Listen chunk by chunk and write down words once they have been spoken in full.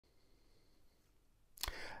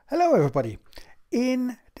Hello everybody.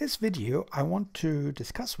 In this video I want to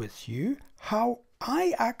discuss with you how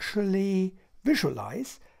I actually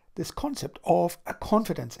visualize this concept of a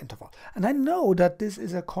confidence interval. And I know that this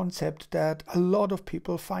is a concept that a lot of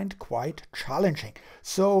people find quite challenging.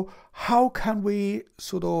 So how can we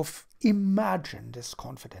sort of imagine this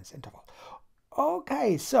confidence interval?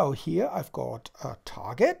 Okay, so here I've got a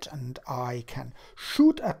target and I can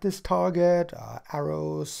shoot at this target,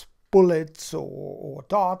 arrows, bullets or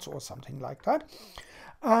darts or something like that.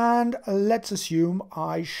 And let's assume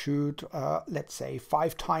I shoot, let's say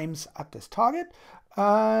 5 times at this target.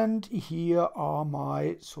 And here are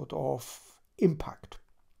my sort of impact.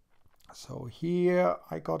 So here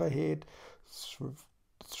I got a hit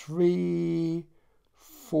 3,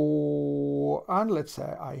 4, and let's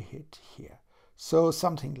say I hit here. So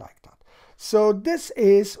something like that. So this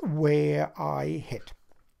is where I hit.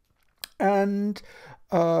 And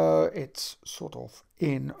it's sort of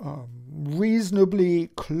in a reasonably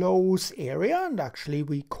close area, and actually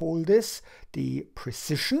we call this the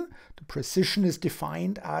precision. The precision is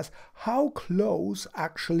defined as how close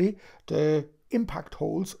actually the impact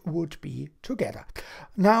holes would be together.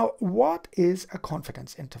 Now, what is a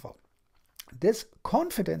confidence interval? This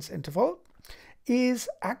confidence interval is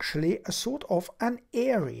actually a sort of an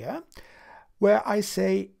area where I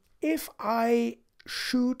say if I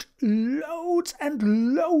shoot loads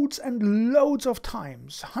and loads and loads of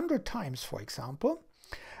times, 100 times for example,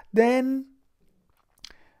 then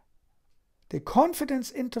the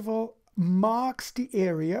confidence interval marks the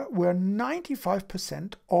area where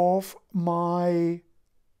 95% of my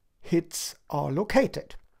hits are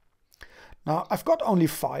located. Now I've got only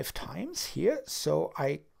 5 times here, so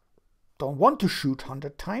I don't want to shoot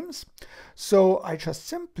 100 times. So I just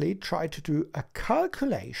simply try to do a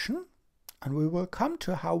calculation, and we will come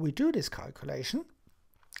to how we do this calculation.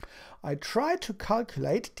 I try to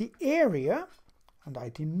calculate the area, and I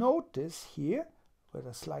denote this here with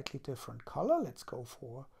a slightly different color. Let's go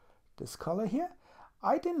for this color here.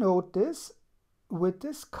 I denote this with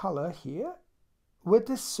this color here, with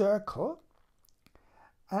this circle,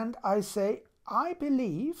 and I say I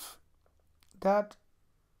believe that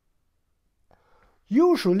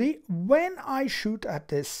usually when I shoot at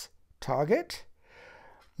this target,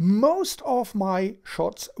 most of my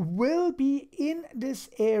shots will be in this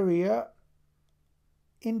area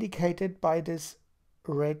indicated by this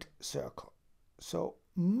red circle. So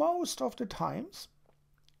most of the times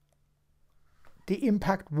the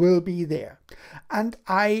impact will be there. And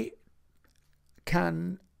I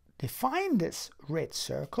can define this red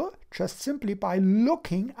circle just simply by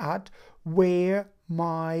looking at where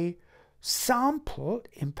my sample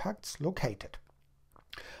impact's located.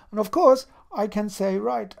 And of course, I can say,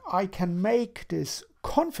 right, I can make this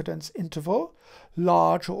confidence interval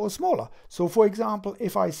larger or smaller. So for example,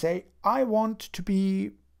 if I say I want to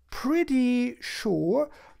be pretty sure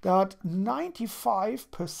that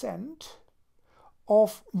 95%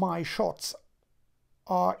 of my shots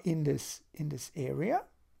are in this area,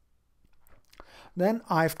 then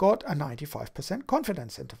I've got a 95%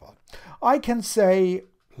 confidence interval. I can say,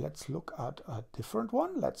 let's look at a different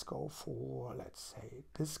one. Let's go for, let's say,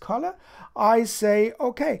 this color. I say,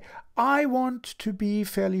 okay, I want to be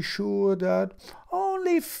fairly sure that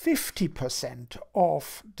only 50%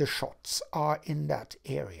 of the shots are in that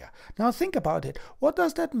area. Now think about it. What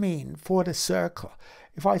does that mean for the circle?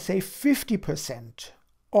 If I say 50%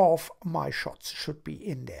 of my shots should be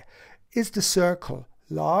in there, is the circle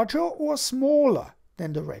larger or smaller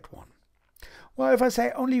than the red one? Well, if I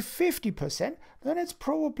say only 50%, then it's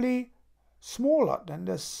probably smaller than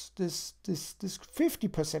this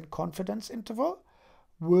 50% confidence interval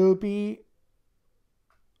will be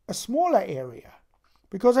a smaller area.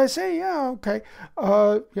 Because I say, yeah, okay,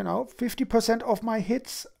 50% of my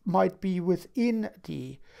hits might be within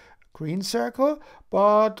the green circle,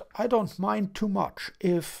 but I don't mind too much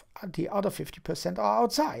if the other 50% are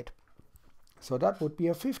outside. So that would be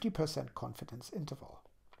a 50% confidence interval,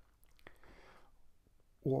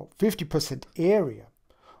 or 50% area.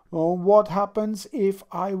 What happens if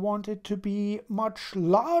I want it to be much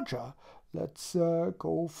larger? Let's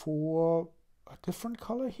go for a different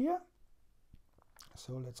color here.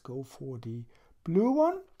 So let's go for the blue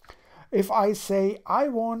one. If I say I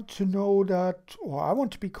want to know that, or I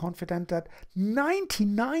want to be confident that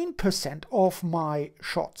 99% of my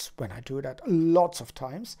shots, when I do that lots of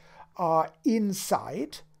times, are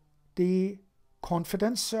inside the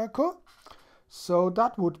confidence circle, so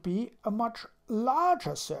that would be a much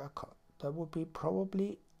larger circle. That would be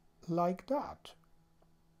probably like that.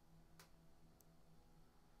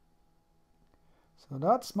 So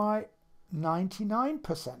that's my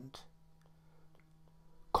 99%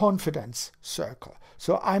 confidence circle.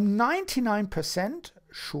 So I'm 99%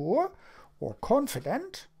 sure or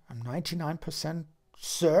confident, I'm 99%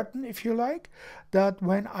 certain, if you like, that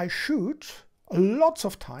when I shoot lots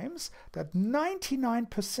of times, that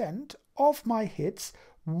 99% of my hits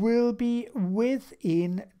will be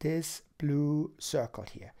within this blue circle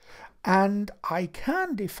here. And I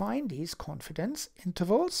can define these confidence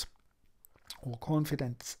intervals or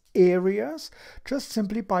confidence areas just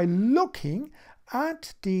simply by looking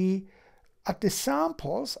at the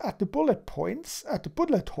samples, at the bullet points, at the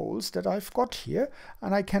bullet holes that I've got here,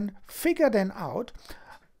 and I can figure then out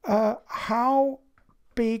how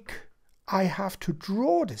big I have to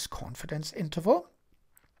draw this confidence interval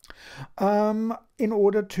in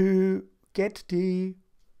order to get the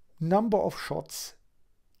number of shots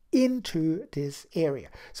into this area.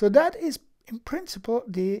 So that is in principle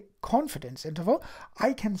the confidence interval.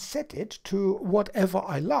 I can set it to whatever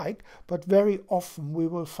I like, but very often we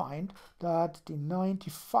will find that the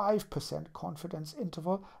 95% confidence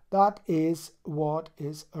interval, that is what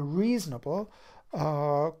is a reasonable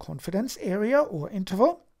confidence area or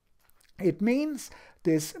interval. It means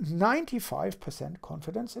this 95%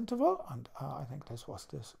 confidence interval, and I think this was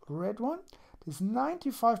this red one, this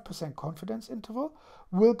 95% confidence interval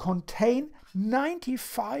will contain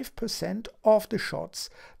 95% of the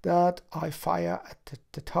shots that I fire at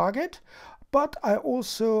the target, but I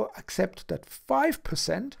also accept that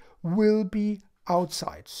 5% will be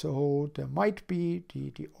outside. So there might be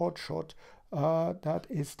the odd shot that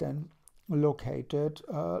is then located,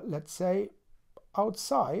 let's say,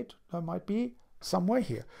 outside. There might be somewhere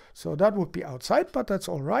here. So that would be outside, but that's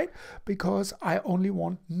all right, because I only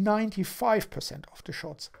want 95% of the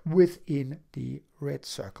shots within the red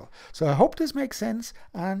circle. So I hope this makes sense,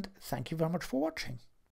 and thank you very much for watching.